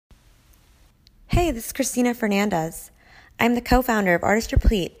Hey, this is Christina Fernandez. I'm the co-founder of Artist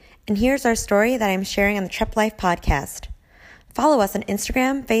Replete, and here's our story that I'm sharing on the Trep Life podcast. Follow us on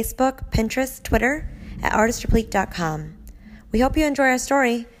Instagram, Facebook, Pinterest, Twitter at artistreplete.com. We hope you enjoy our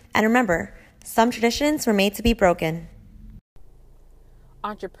story, and remember, some traditions were made to be broken.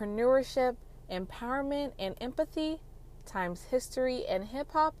 Entrepreneurship, empowerment, and empathy times history and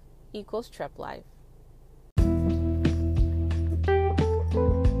hip-hop equals Trep Life.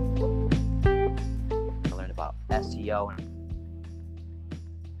 SEO and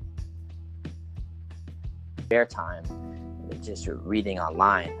spare time, just reading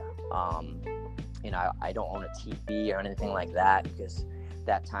online. I don't own a TV or anything like that because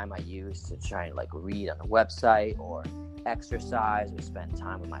that time I use to try and read on the website or exercise or spend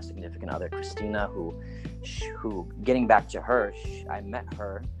time with my significant other, Christina, who getting back to her, I met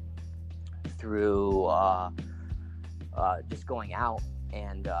her through just going out.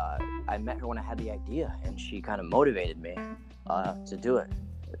 And I met her when I had the idea, and she kind of motivated me to do it.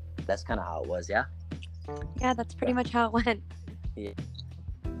 That's kind of how it was, yeah? Yeah, that's pretty much how it went. Yeah.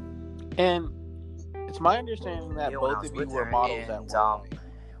 And it's my understanding that both of you were models at one point.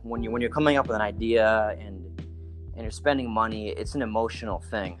 When you're coming up with an idea and you're spending money, it's an emotional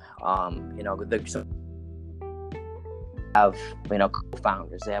thing. Have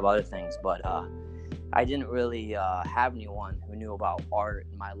co-founders, they have other things, but I didn't really have anyone who knew about art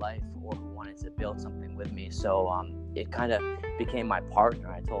in my life or who wanted to build something with me. So it kind of became my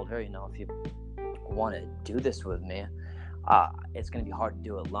partner. I told her, if you want to do this with me, it's going to be hard to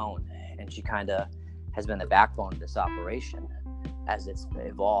do it alone. And she kind of has been the backbone of this operation as it's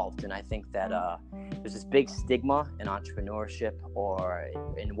evolved. And I think that there's this big stigma in entrepreneurship or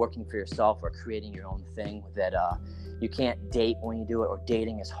in working for yourself or creating your own thing that you can't date when you do it, or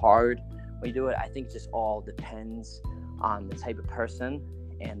dating is hard when you do it. I think it just all depends on the type of person,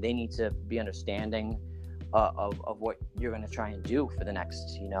 and they need to be understanding of what you're going to try and do for the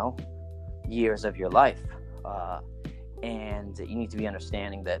next, years of your life. And you need to be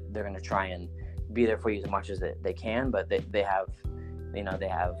understanding that they're going to try and be there for you as much as they can, but they have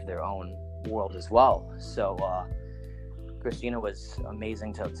their own world as well. So Christina was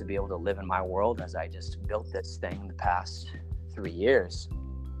amazing to be able to live in my world as I just built this thing the past 3 years.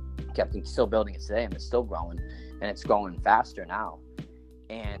 Kept still building it today, and it's still growing, and it's growing faster now.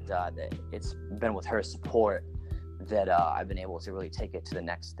 And it's been with her support that I've been able to really take it to the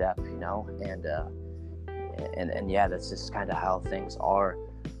next step, and yeah, that's just kind of how things are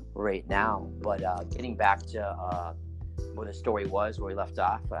right now. But getting back to where the story was, where we left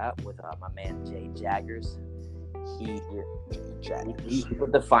off at with my man Jay Jaggers, he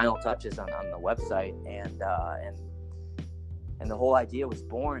put the final touches on the website, and the whole idea was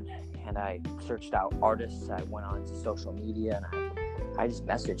born. And I searched out artists. I went on to social media, and I just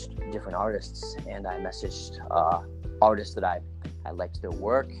messaged different artists. And I messaged artists that I liked their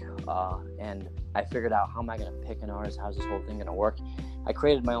work. And I figured out, how am I going to pick an artist? How's this whole thing going to work? I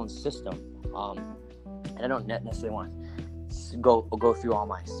created my own system. And I don't necessarily want to go through all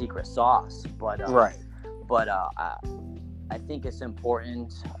my secret sauce. But right. But I think it's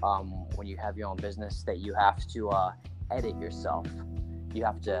important when you have your own business that you have to edit yourself. You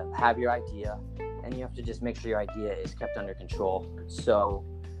have to have your idea, and you have to just make sure your idea is kept under control. So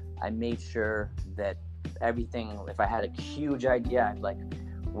I made sure that everything, if I had a huge idea, I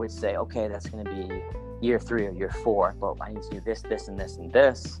would say, okay, that's going to be year 3 or year 4, but I need to do this, this, and this, and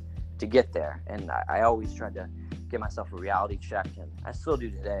this to get there. And I always tried to give myself a reality check, and I still do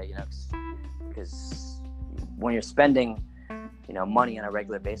today, because when you're spending, money on a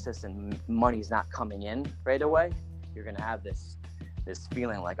regular basis and money's not coming in right away, you're going to have this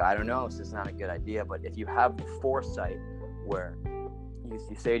feeling like, I don't know, this is not a good idea. But if you have the foresight where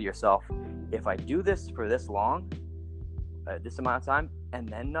you say to yourself, if I do this for this long, this amount of time, and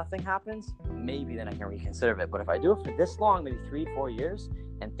then nothing happens, maybe then I can reconsider it. But if I do it for this long, maybe 3-4 years,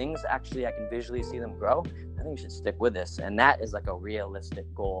 and things actually, I can visually see them grow, I think you should stick with this. And that is a realistic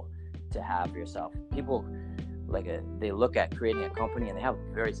goal to have for yourself. People, they look at creating a company and they have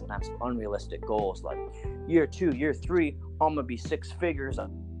very sometimes unrealistic goals, like year 2, year 3, I'm gonna be 6 figures.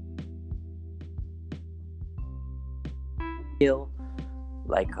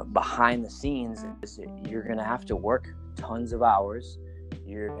 Behind the scenes, you're gonna have to work tons of hours.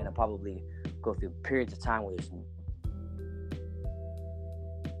 You're gonna probably go through periods of time where there's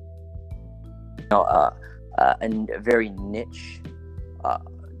a very niche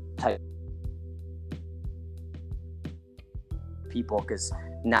type people, because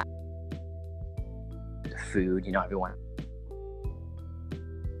not food, everyone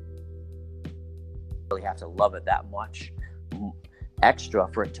really have to love it that much extra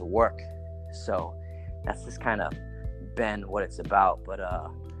for it to work. So that's just kind of been what it's about. But I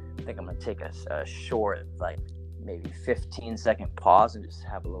think I'm gonna take a short, like maybe 15-second pause and just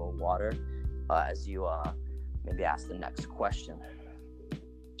have a little water as you maybe ask the next question.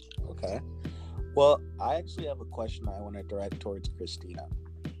 Okay. Well, I actually have a question I want to direct towards Christina.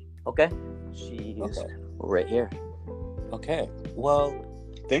 Okay. She's right here. Okay. Well,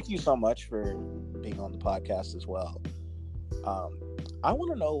 thank you so much for being on the podcast as well. I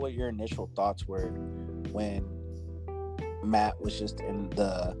want to know what your initial thoughts were when Matt was just in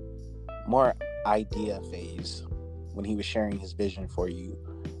the more idea phase, when he was sharing his vision for you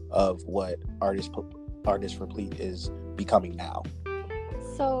of what Artists Replete is becoming now.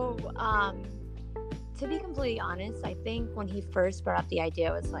 So, to be completely honest, I think when he first brought up the idea,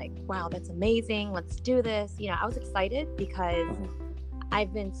 I was like, wow, that's amazing. Let's do this. You know, I was excited because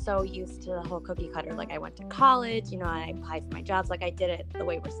I've been so used to the whole cookie cutter. Like, I went to college, you know, and I applied for my jobs. Like, I did it the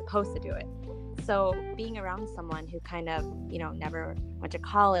way we're supposed to do it. So being around someone who kind of, you know, never went to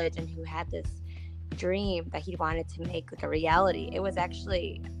college and who had this dream that he wanted to make like a reality, it was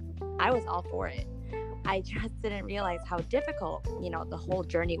actually, I was all for it. I just didn't realize how difficult, you know, the whole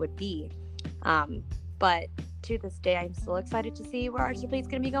journey would be. But to this day, I'm still excited to see where Artists Replete is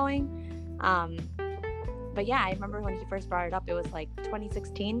going to be going. But yeah, I remember when he first brought it up, it was like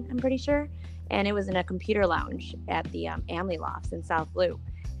 2016, I'm pretty sure. And it was in a computer lounge at the Amley Lofts in South Loop.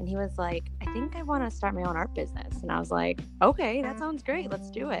 And he was like, I think I want to start my own art business. And I was like, okay, that sounds great.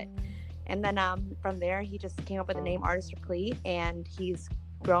 Let's do it. And then from there, he just came up with the name Artists Replete, and he's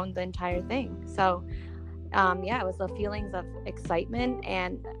grown the entire thing. So yeah, it was the feelings of excitement,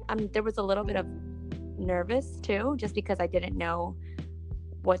 and there was a little bit of nervous too, just because I didn't know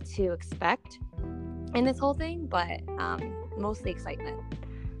what to expect in this whole thing, but mostly excitement.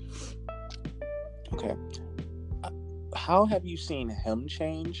 Okay. How have you seen him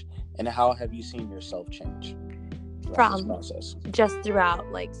change, and how have you seen yourself change throughout this process? Just throughout,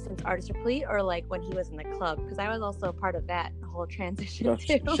 like, since Artists Replete, or like when he was in the club? Because I was also a part of that whole transition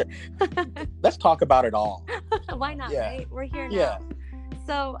too. Sure. Let's talk about it all. Why not? Yeah. Right? We're here now. Yeah.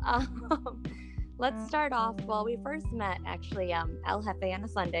 So let's start off. Well, we first met actually El Jefe on a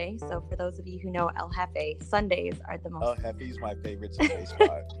Sunday. So for those of you who know El Jefe, Sundays are the most. El Jefe's my favorite Sunday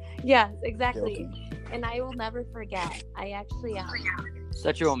spot. Yes, exactly. And I will never forget. I actually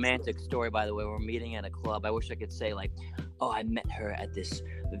Such a romantic story, by the way. We're meeting at a club. I wish I could say, like, oh, I met her at this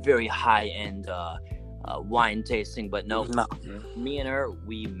very high-end wine tasting, but no. Me and her,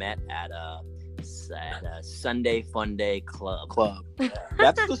 we met at a Sunday fun day club.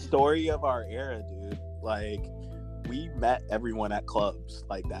 That's the story of our era, dude. Like, we met everyone at clubs.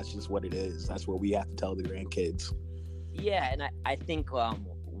 Like, that's just what it is. That's what we have to tell the grandkids. Yeah, and I think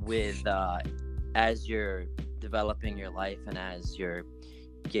with as you're developing your life and as you're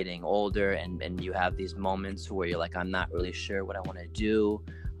getting older and you have these moments where you're like, I'm not really sure what I want to do,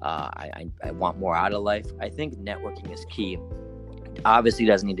 I want more out of life, I think networking is key. Obviously, it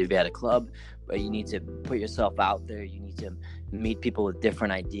doesn't need to be at a club, but you need to put yourself out there. You need to meet people with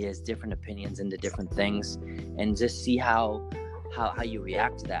different ideas, different opinions into different things, and just see how you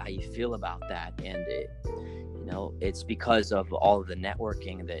react to that, how you feel about that. And it's because of all of the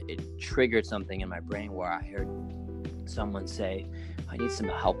networking that it triggered something in my brain where I heard someone say, I need some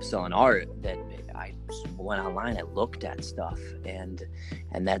help selling art. That I went online, I looked at stuff, and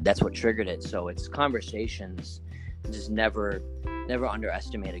that's what triggered it. So it's conversations. Just never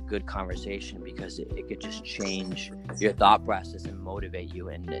underestimate a good conversation, because it could just change your thought process and motivate you,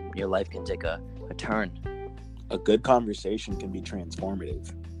 and your life can take a turn. A good conversation can be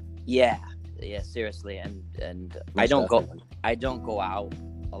transformative. Yeah, seriously. And I don't go out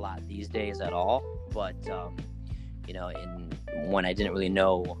a lot these days at all, but when I didn't really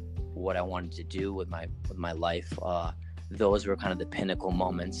know what I wanted to do with my life, those were kind of the pinnacle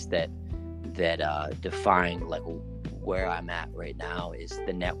moments that define like where I'm at right now, is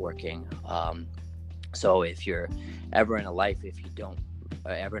the networking. So if you're ever in a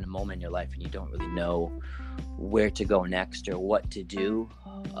moment in your life and you don't really know where to go next or what to do,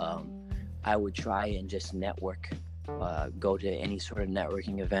 I would try and just network. Go to any sort of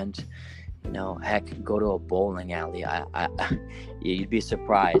networking event. Heck, go to a bowling alley. You'd be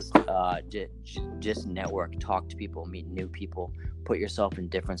surprised. Just network, talk to people, meet new people, put yourself in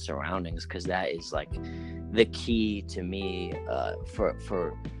different surroundings, because that is like the key to me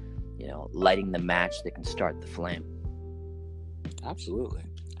for lighting the match that can start the flame. Absolutely.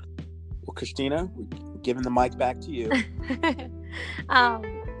 Well, Christina, we're giving the mic back to you.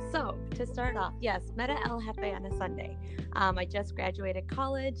 So to start off, yes, met at El Jefe on a Sunday. I just graduated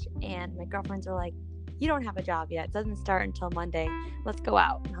college, and my girlfriends were like, you don't have a job yet. It doesn't start until Monday. Let's go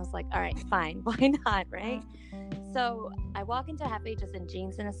out. And I was like, all right, fine. Why not, right? So I walk into Hefe just in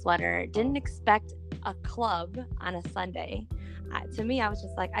jeans and a sweater. Didn't expect a club on a Sunday. To me, I was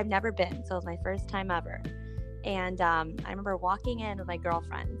just like, I've never been. So it was my first time ever. And I remember walking in with my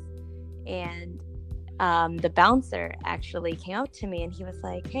girlfriends. And the bouncer actually came out to me and he was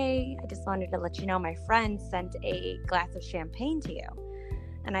like, hey, I just wanted to let you know my friend sent a glass of champagne to you.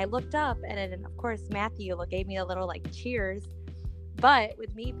 And I looked up and of course, Matthew gave me a little like cheers. But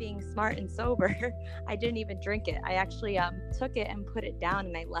with me being smart and sober, I didn't even drink it. I actually took it and put it down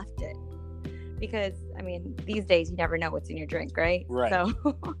and I left it. Because, I mean, these days you never know what's in your drink, right? Right. So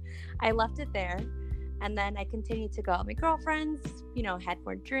I left it there. And then I continued to go out with my girlfriends, had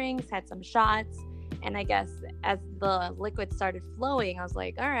more drinks, had some shots. And I guess as the liquid started flowing, I was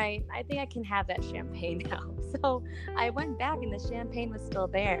like, all right, I think I can have that champagne now. So I went back and the champagne was still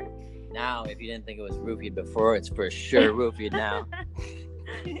there. Now, if you didn't think it was roofied before, it's for sure roofied now.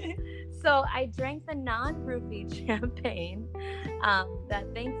 So I drank the non-roofied champagne. That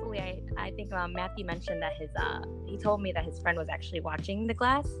thankfully, I think Matthew mentioned that he told me that his friend was actually watching the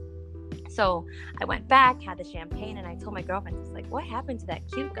glass. So I went back, had the champagne, and I told my girlfriend, I was like, what happened to that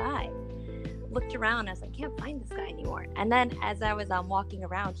cute guy? Looked around, I was like, can't find this guy anymore. And then as I was walking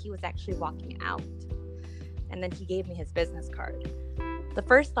around, he was actually walking out. And then he gave me his business card. The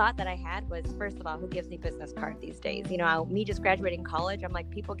first thought that I had was, first of all, who gives me business card these days? Me just graduating college, I'm like,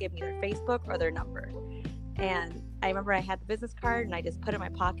 people give me their Facebook or their number. And I remember I had the business card and I just put it in my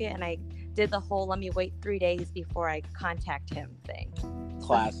pocket and I did the whole let me wait 3 days before I contact him thing.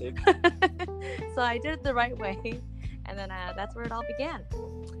 Classic. So I did it the right way. And then that's where it all began.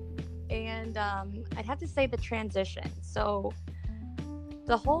 And I'd have to say the transition. So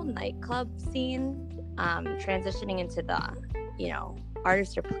the whole nightclub scene, transitioning into the,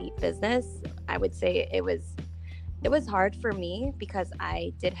 Artistry Pleat business, I would say it was hard for me because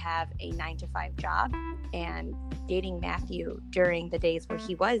I did have a 9-to-5 job, and dating Matthew during the days where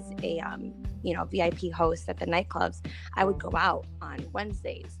he was a VIP host at the nightclubs, I would go out on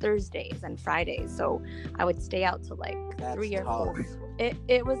Wednesdays, Thursdays, and Fridays. So I would stay out till like That's 3 or 4.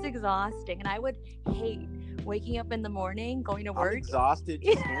 It was exhausting, and I would hate waking up in the morning, going to work. I'm exhausted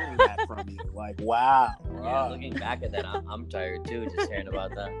just hearing that from you. Like, wow. Yeah, looking back at that, I'm tired too, just hearing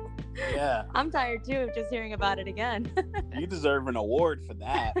about that. Yeah. I'm tired too of just hearing about it again. You deserve an award for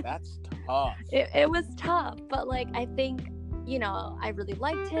that. That's tough. It was tough, but I think, I really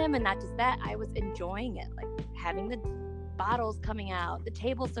liked him, and not just that, I was enjoying it, having the bottles coming out, the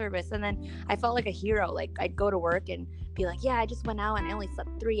table service, and then I felt like a hero. I'd go to work and be like, yeah, I just went out and I only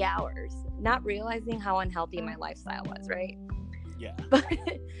slept 3 hours, not realizing how unhealthy my lifestyle was, right? Yeah. But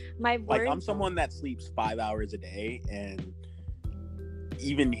my work, I'm someone that sleeps 5 hours a day, and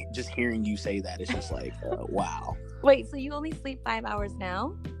even just hearing you say that, it's just like, wow. Wait, so you only sleep 5 hours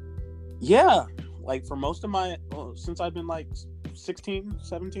now? Yeah. For most of since I've been 16,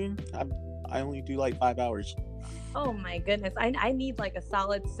 17, I only do 5 hours. Oh my goodness, I need a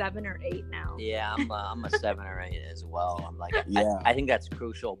solid 7 or 8 now. Yeah, I'm a 7 or 8 as well. I'm yeah. I think that's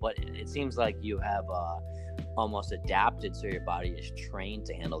crucial, but it seems like you have almost adapted so your body is trained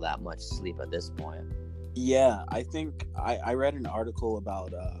to handle that much sleep at this point. Yeah, I think I read an article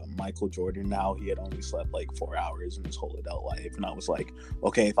about Michael Jordan. Now he had only slept 4 hours in his whole adult life, and I was like,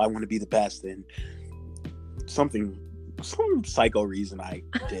 okay, if I want to be the best, then some psycho reason I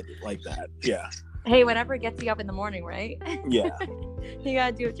did it like that. Yeah. Hey, whatever gets you up in the morning, right? Yeah. You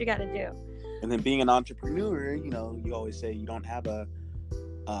gotta do what you gotta do. And then being an entrepreneur, you always say you don't have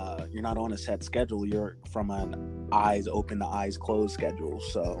you're not on a set schedule. You're from an eyes open to eyes closed schedule.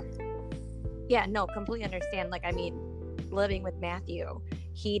 So. Yeah, no, completely understand. Living with Matthew,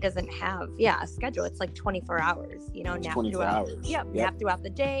 he doesn't have a schedule. It's 24 hours, nap 24 hours. Yep, nap throughout the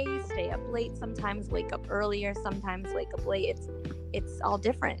day, stay up late sometimes, wake up earlier sometimes, wake up late. It's all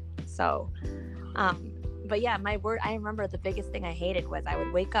different. So but yeah, I remember the biggest thing I hated was I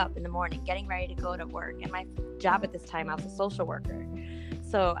would wake up in the morning getting ready to go to work, and my job at this time, I was a social worker,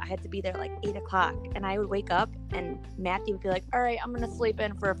 so I had to be there 8 o'clock, and I would wake up and Matthew would be like, all right, I'm gonna sleep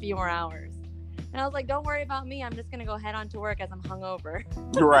in for a few more hours. And I was like, don't worry about me. I'm just going to go head on to work as I'm hungover.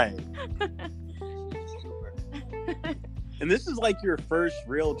 Right. And this is your first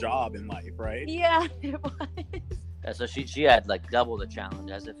real job in life, right? Yeah, it was. Yeah, so she had double the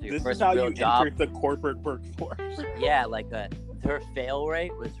challenge, as if your this first is how real you job. entered the corporate workforce. Yeah, her fail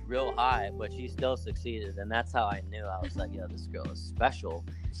rate was real high, but she still succeeded, and that's how I knew. I was like, yeah, this girl is special.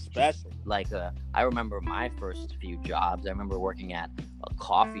 Special. I remember my first few jobs. I remember working at a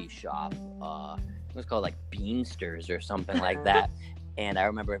coffee shop. It was called Beansters or something like that. And I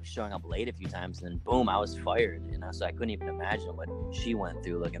remember showing up late a few times, and then boom, I was fired. So I couldn't even imagine what she went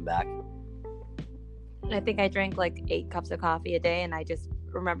through looking back. I think I drank like 8 cups of coffee a day, and I just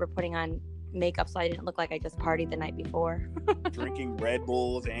remember putting on makeup so I didn't look like I just partied the night before. Drinking Red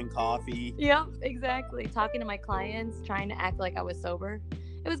Bulls and coffee. Yep, exactly. Talking to my clients, trying to act like I was sober.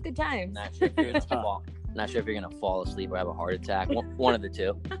 It was good times. Not sure if you're gonna fall asleep or have a heart attack. One of the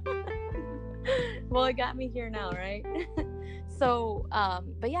two. Well, it got me here now, right? So,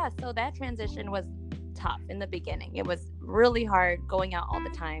 but yeah, so that transition was tough in the beginning. It was really hard going out all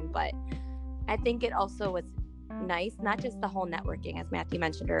the time, but I think it also was nice, not just the whole networking, as Matthew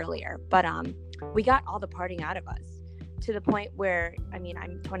mentioned earlier, but we got all the partying out of us to the point where, I mean,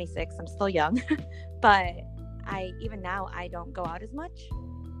 I'm 26, I'm still young, but even now I don't go out as much.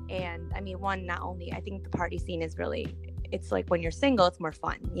 And I mean, not only, I think the party scene is really, it's like when you're single, it's more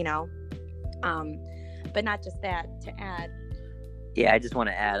fun, you know? But not just that, to add. Yeah, I just want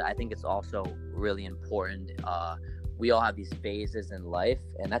to add, I think it's also really important. We all have these phases in life,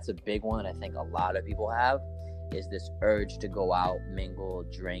 and that's a big one I think a lot of people have, is this urge to go out, mingle,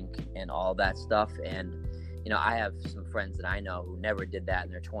 drink, and all that stuff. And, I have some friends that I know who never did that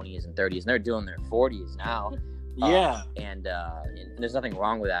in their 20s and 30s, and they're doing their 40s now. Yeah. And there's nothing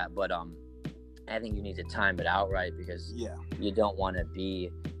wrong with that, but I think you need to time it out right, because you don't want to be,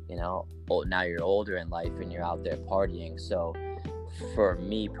 now you're older in life and you're out there partying. So for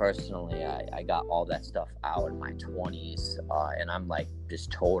me personally, I got all that stuff out in my 20s, and I'm like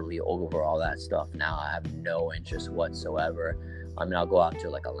just totally over all that stuff now. I have no interest whatsoever. I mean, I'll go out to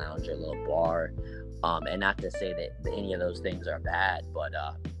like a lounge or a little bar, and not to say that any of those things are bad, but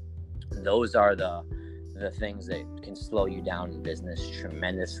those are the things that can slow you down in business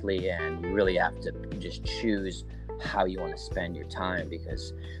tremendously, and you really have to just choose how you want to spend your time,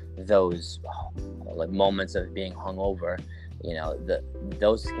 because those like moments of being hungover,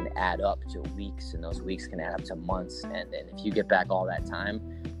 those can add up to weeks, and those weeks can add up to months. And if you get back all that time,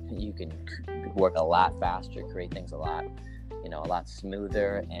 you can work a lot faster, create things a lot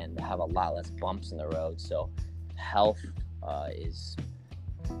smoother, and have a lot less bumps in the road. So health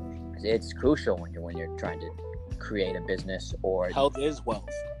it's crucial when you're trying to create a business, or health is wealth.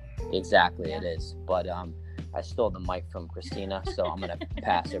 Exactly, it is. But I stole the mic from Christina, so I'm gonna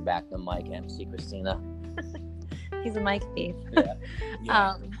pass her back the mic, MC Christina. He's a mic thief.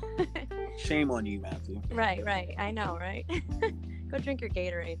 Yeah. Shame on you, Matthew. Right. I know, right? Go drink your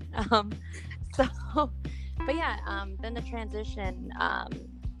Gatorade. But yeah, then the transition,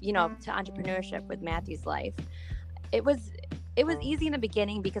 to entrepreneurship with Matthew's life, it was easy in the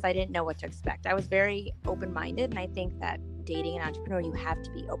beginning because I didn't know what to expect. I was very open-minded, and I think that dating an entrepreneur, you have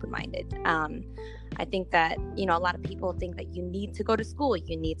to be open-minded. I think that, a lot of people think that you need to go to school,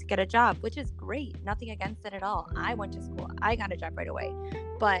 you need to get a job, which is great. Nothing against it at all. I went to school, I got a job right away.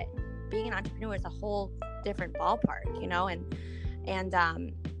 But being an entrepreneur is a whole different ballpark, and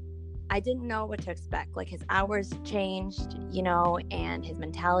I didn't know what to expect. Like, his hours changed, and his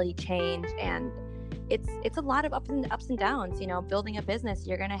mentality changed, and it's a lot of ups and downs. Building a business,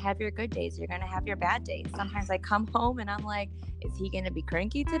 you're gonna have your good days, you're gonna have your bad days. Sometimes I come home and I'm like, is he gonna be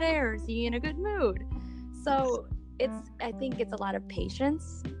cranky today, or is he in a good mood? So I think it's a lot of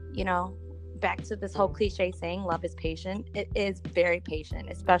patience. Back to this whole cliche saying, love is patient. It is very patient,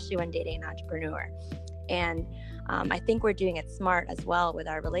 especially when dating an entrepreneur. And I think we're doing it smart as well with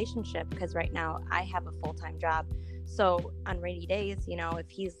our relationship, because right now I have a full-time job. So on rainy days, if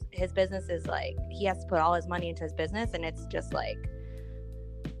his business is like, he has to put all his money into his business, and it's just like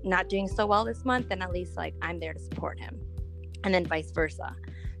not doing so well this month, then at least like I'm there to support him, and then vice versa.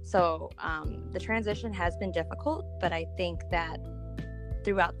 So the transition has been difficult, but I think that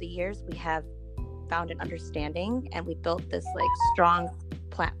throughout the years we have found an understanding, and we built this like strong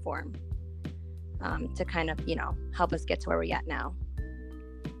platform to kind of, help us get to where we're at now.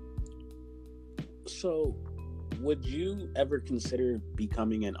 So would you ever consider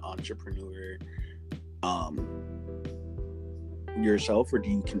becoming an entrepreneur yourself, or do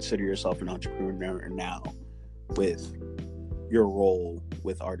you consider yourself an entrepreneur now with your role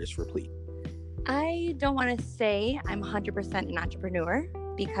with Artists Replete? I don't want to say I'm 100% an entrepreneur,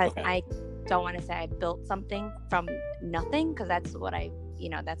 because I don't want to say I built something from nothing, because that's what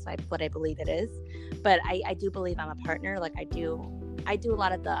that's what I believe it is. But I do believe I'm a partner. Like, I do a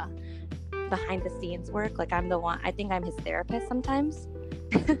lot of the behind the scenes work. Like, I'm the one, I think I'm his therapist sometimes.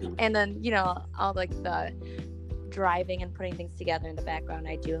 And then, all like the driving and putting things together in the background,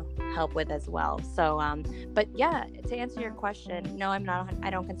 I do help with as well. So, but yeah, to answer your question, no, I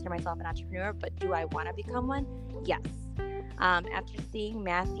don't consider myself an entrepreneur, but do I want to become one? Yes. After seeing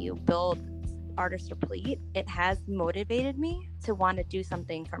Matthew build Artist Replete, it has motivated me to want to do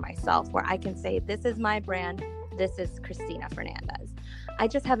something for myself where I can say, this is my brand, this is Christina Fernandez. I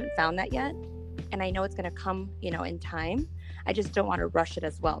just haven't found that yet. And I know it's going to come, in time. I just don't want to rush it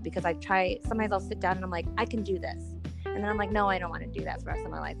as well, because sometimes I'll sit down and I'm like, I can do this. And then I'm like, no, I don't want to do that for the rest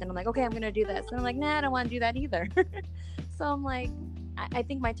of my life. And I'm like, okay, I'm going to do this. And I'm like, nah, I don't want to do that either. So I'm like, I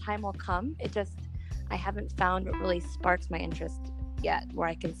think my time will come. I haven't found what really sparks my interest yet, where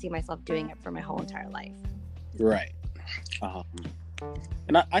I can see myself doing it for my whole entire life. Right.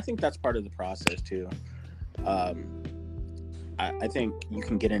 And I think that's part of the process too. I think you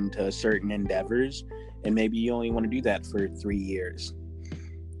can get into certain endeavors and maybe you only want to do that for 3 years,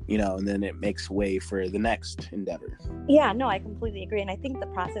 and then it makes way for the next endeavor. Yeah, no, I completely agree. And I think the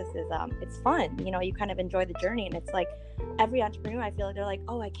process is, it's fun. You kind of enjoy the journey. And it's like every entrepreneur, I feel like they're like,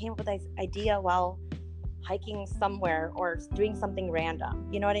 oh, I came up with this idea while hiking somewhere or doing something random.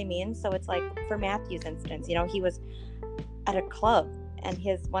 You know what I mean? So it's like for Matthew's instance, he was at a club and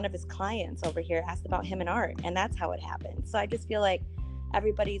one of his clients over here asked about him and art, and that's how it happened. So I just feel like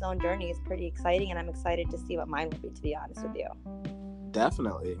everybody's own journey is pretty exciting, and I'm excited to see what mine will be, to be honest with you.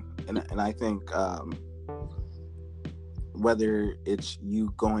 Definitely. And I think whether it's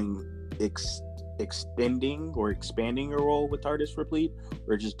you going extending or expanding your role with Artist Replete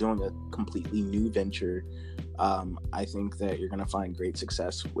or just doing a completely new venture, I think that you're going to find great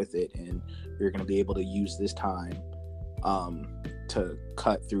success with it, and you're going to be able to use this time to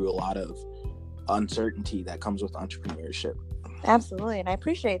cut through a lot of uncertainty that comes with entrepreneurship. Absolutely, and I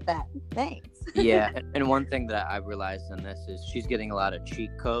appreciate that. Thanks. Yeah, and one thing that I realized in this is she's getting a lot of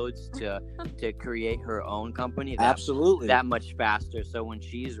cheat codes to create her own company. Absolutely. That much faster. So when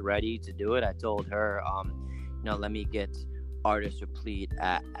she's ready to do it, I told her, let me get Artist Replete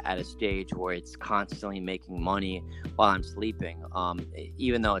at a stage where it's constantly making money while I'm sleeping.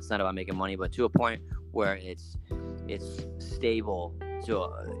 Even though it's not about making money, but to a point where it's stable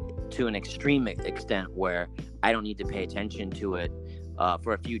to an extreme extent where I don't need to pay attention to it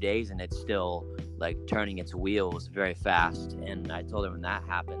for a few days, and it's still like turning its wheels very fast. And I told her, when that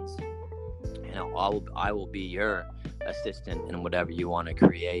happens, I will be your assistant in whatever you want to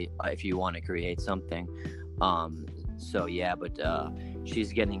create, if you want to create something. So yeah, but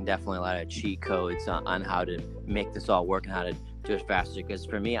she's getting definitely a lot of cheat codes on how to make this all work and how to do it faster. Because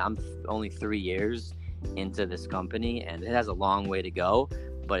for me, I'm only 3 years into this company, and it has a long way to go,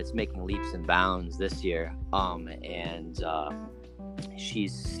 but it's making leaps and bounds this year. And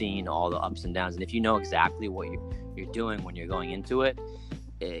she's seen all the ups and downs. And if you know exactly what you're doing when you're going into it,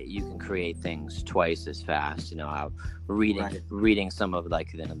 you can create things twice as fast. Reading some of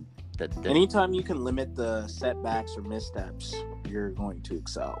like the anytime you can limit the setbacks or missteps, you're going to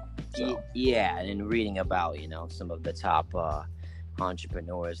excel. So. Yeah, and reading about some of the top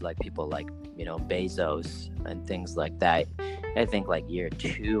entrepreneurs, like people like Bezos and things like that, I think like year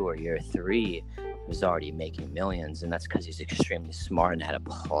 2 or year 3 was already making millions, and that's because he's extremely smart and had a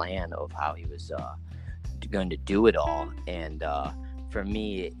plan of how he was going to do it all. And for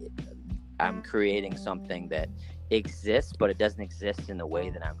me, I'm creating something that exists, but it doesn't exist in the way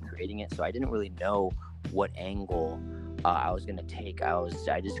that I'm creating it. So I didn't really know what angle I was going to take.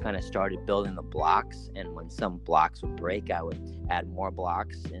 I just kind of started building the blocks, and when some blocks would break, I would add more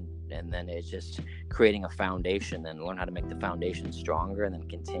blocks, and then it's just creating a foundation and learn how to make the foundation stronger and then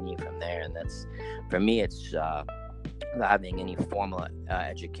continue from there. And that's, for me, it's not having any formal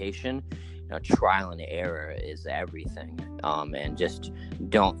education. Trial and error is everything, and just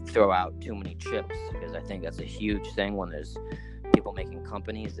don't throw out too many chips, because I think that's a huge thing when there's people making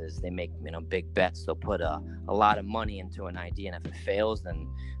companies. Is they make big bets. They'll put a lot of money into an idea, and if it fails, then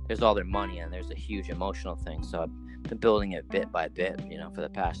there's all their money, and there's a huge emotional thing. So I've been building it bit by bit, for the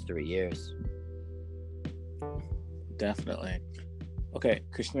past 3 years. Definitely. Okay,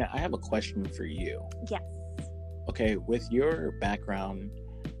 Christina, I have a question for you. Yes. Okay, with your background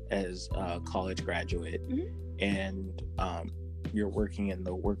as a college graduate, mm-hmm. and you're working in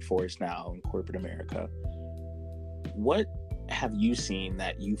the workforce now in corporate America, what have you seen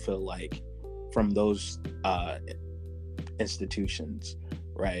that you feel like from those institutions,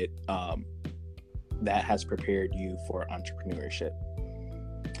 right, that has prepared you for entrepreneurship?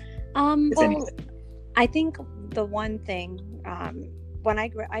 I think the one thing, when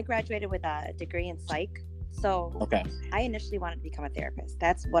I graduated with a degree in psych, so okay. I initially wanted to become a therapist.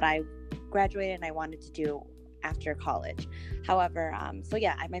 That's what I graduated and I wanted to do after college. However,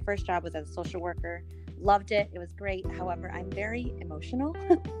 my first job was as a social worker. Loved it. It was great. However, I'm very emotional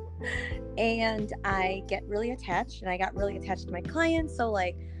and I get really attached, and I got really attached to my clients. So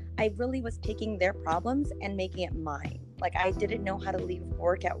I really was taking their problems and making it mine. I didn't know how to leave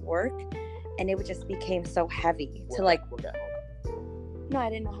work at work and it just became so heavy to Work at home. No, I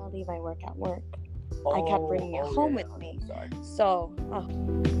didn't know how to leave my work at work. I kept bringing it home with me. Sorry. So,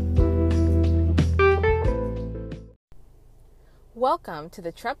 Welcome to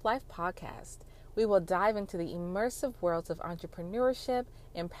the Trep Life Podcast. We will dive into the immersive worlds of entrepreneurship,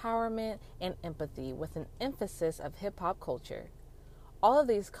 empowerment, and empathy with an emphasis of hip-hop culture. All of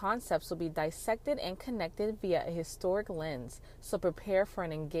these concepts will be dissected and connected via a historic lens, so prepare for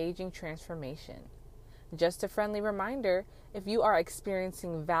an engaging transformation. Just a friendly reminder, if you are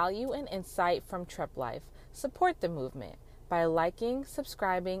experiencing value and insight from Trep Life, support the movement by liking,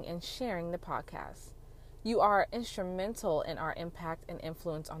 subscribing, and sharing the podcast. You are instrumental in our impact and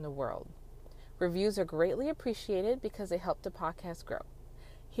influence on the world. Reviews are greatly appreciated because they help the podcast grow.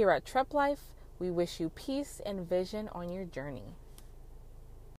 Here at Trep Life, we wish you peace and vision on your journey.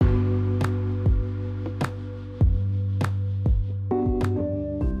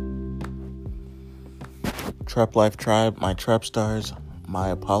 Trep Life Tribe, my Trep Stars, my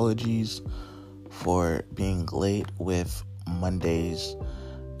apologies for being late with Monday's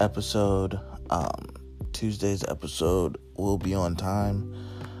episode. Tuesday's episode will be on time.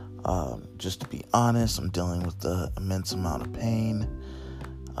 Just to be honest, I'm dealing with the immense amount of pain.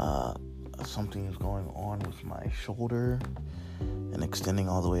 Something is going on with my shoulder and extending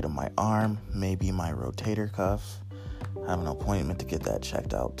all the way to my arm, maybe my rotator cuff. I have an appointment to get that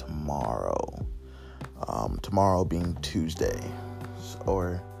checked out tomorrow. Tomorrow being Tuesday,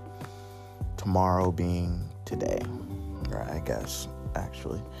 or tomorrow being today, right, I guess,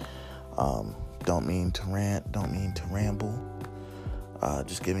 actually. Don't mean to rant, don't mean to ramble,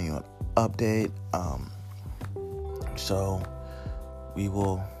 just giving you an update. So we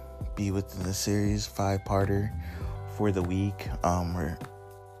will be within the series 5-parter for the week.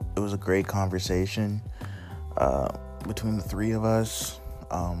 It was a great conversation between the three of us.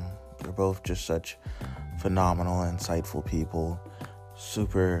 We're both just such phenomenal, insightful people.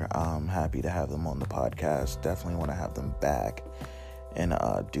 Super happy to have them on the podcast. Definitely want to have them back and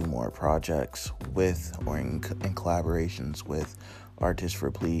do more projects with or in collaborations with Artists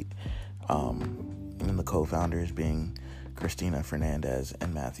Replete, and the co-founders being Christina Fernandez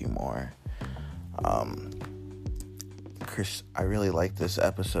and Matthew Moore. I really like this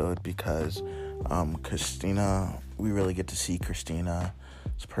episode because Christina, we really get to see Christina's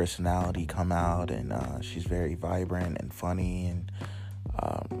personality come out, and she's very vibrant and funny, and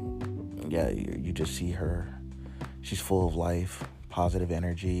you just see her. She's full of life, positive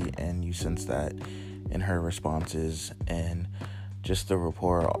energy, and you sense that in her responses and just the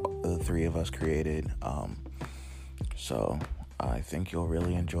rapport the three of us created. So I think you'll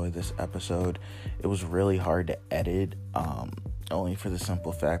really enjoy this episode. It was really hard to edit, only for the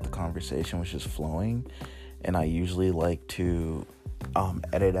simple fact the conversation was just flowing, and I usually like to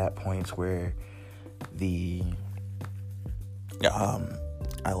edit at points where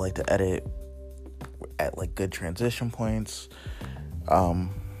I like to edit at like good transition points.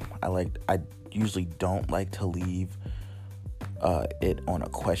 I usually don't like to leave it on a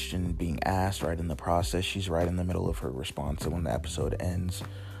question being asked right in the process. She's right in the middle of her response, and when the episode ends,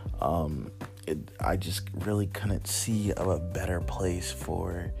 I just really couldn't see a better place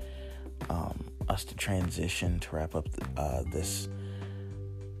for us to transition to wrap up this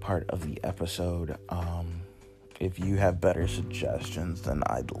part of the episode. If you have better suggestions, then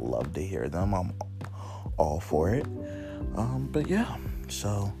I'd love to hear them. I'm all for it. But yeah,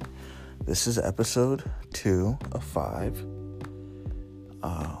 so this is episode 2 of 5.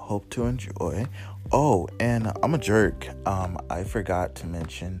 Hope to enjoy. Oh, and I'm a jerk. I forgot to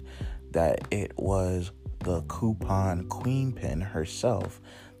mention that it was the Coupon Queen Pin herself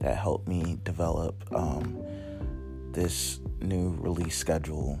that helped me develop this new release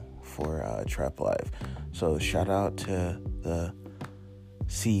schedule for Trep Life. So shout out to the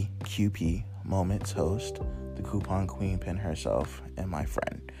CQP Moments host, the Coupon Queen Pin herself, and my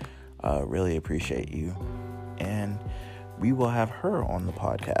friend. Really appreciate you. And we will have her on the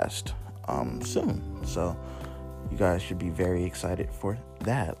podcast soon. So you guys should be very excited for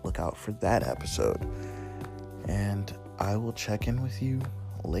that. Look out for that episode. And I will check in with you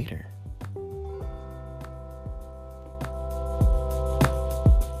later.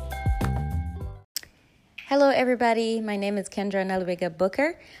 hello everybody. My name is Kendra Nalubega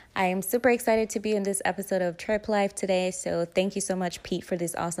Booker. I am super excited to be in this episode of Trep Life today. So thank you so much, Pete, for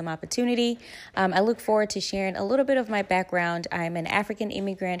this awesome opportunity. I look forward to sharing a little bit of my background. I'm an African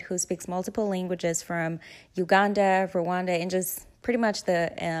immigrant who speaks multiple languages from Uganda, Rwanda, and just pretty much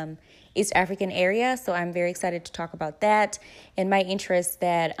the East African area. So I'm very excited to talk about that and my interests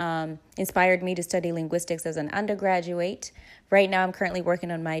that inspired me to study linguistics as an undergraduate. Right now, I'm currently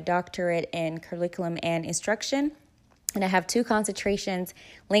working on my doctorate in curriculum and instruction. And I have 2 concentrations,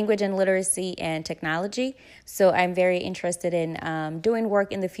 language and literacy and technology. So I'm very interested in doing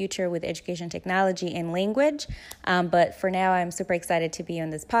work in the future with education technology and language. But for now, I'm super excited to be on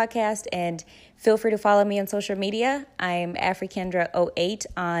this podcast. And feel free to follow me on social media. I'm AfriKendra08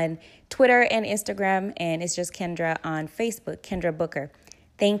 on Twitter and Instagram. And it's just Kendra on Facebook, Kendra Booker.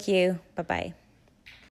 Thank you. Bye-bye.